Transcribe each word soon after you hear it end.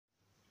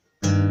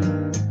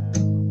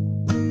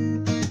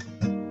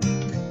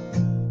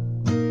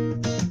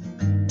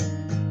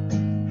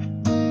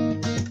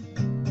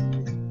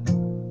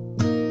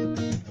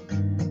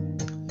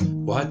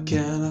What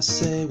can I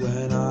say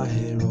when I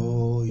hear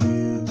all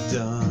you've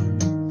done?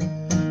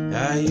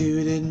 How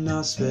you did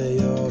not spare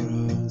your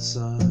own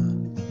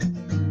son.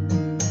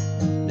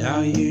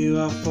 Now you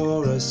are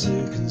for us,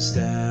 who can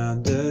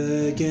stand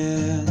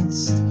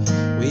against?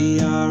 We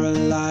are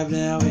alive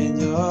now in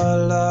your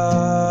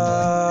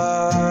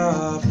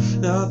love.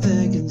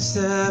 Nothing can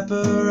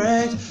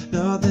separate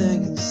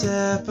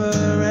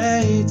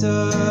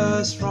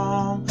us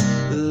from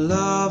the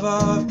love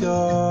of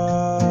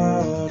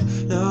God.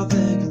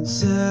 Nothing can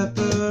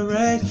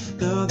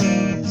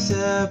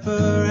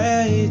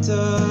separate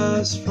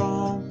us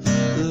from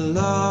the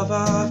love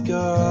of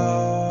God.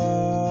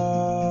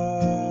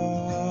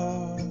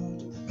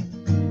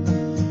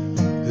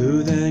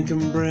 Who then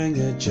can bring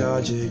a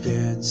charge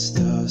against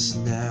us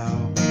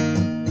now?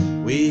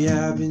 We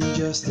have been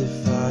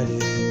justified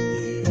in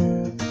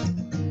you.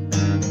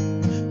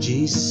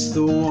 Jesus,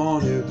 the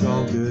one who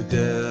conquered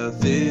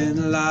death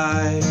in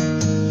life,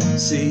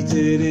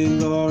 seated in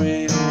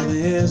glory on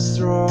his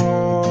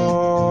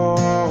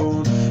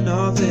throne.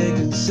 Nothing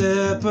can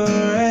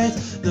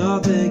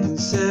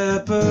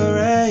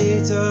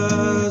separate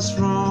us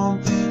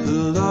from the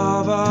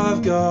love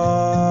of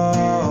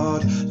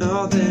God.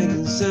 Nothing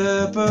can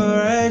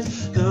separate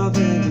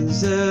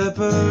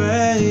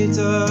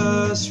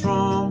us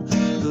from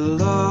the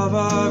love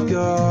of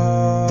God.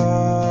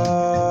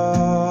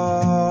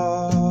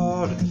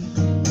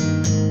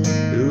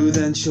 Who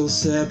then shall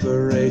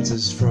separate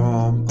us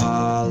from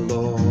our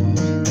Lord?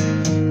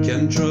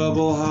 Can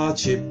trouble,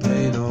 hardship,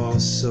 pain, or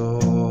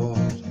sword?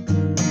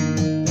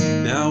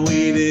 Now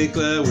we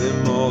declare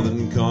we're more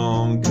than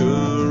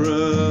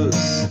conquerors.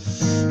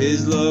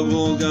 His love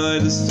will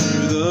guide us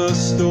through the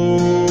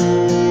storm.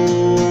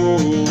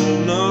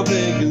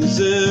 Nothing can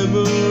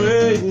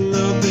separate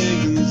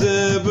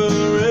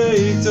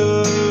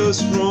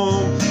us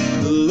from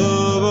the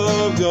love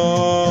of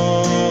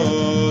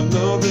God.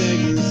 Nothing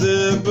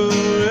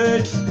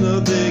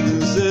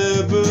can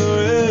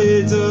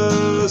separate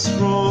us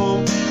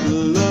from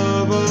the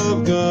love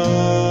of God.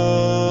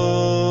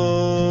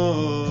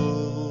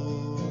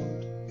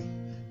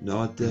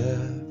 Not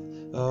death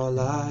or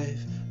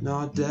life,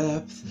 not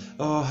depth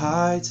or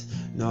height,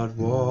 not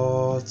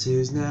what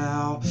is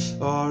now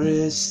or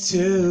is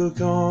to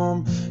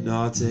come,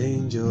 not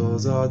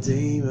angels or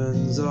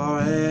demons or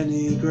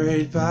any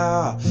great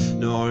power,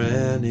 nor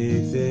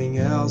anything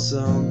else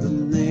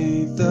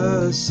underneath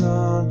the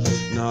sun.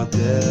 Not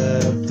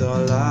depth or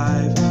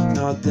life,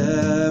 not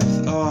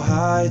depth or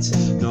height,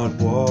 not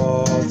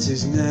what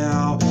is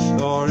now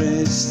or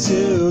is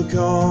to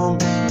come,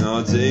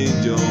 not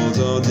angels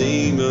or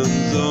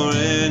demons or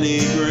any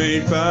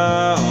great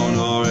power,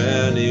 nor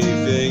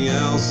anything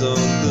else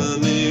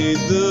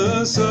underneath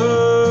the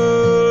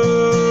sun.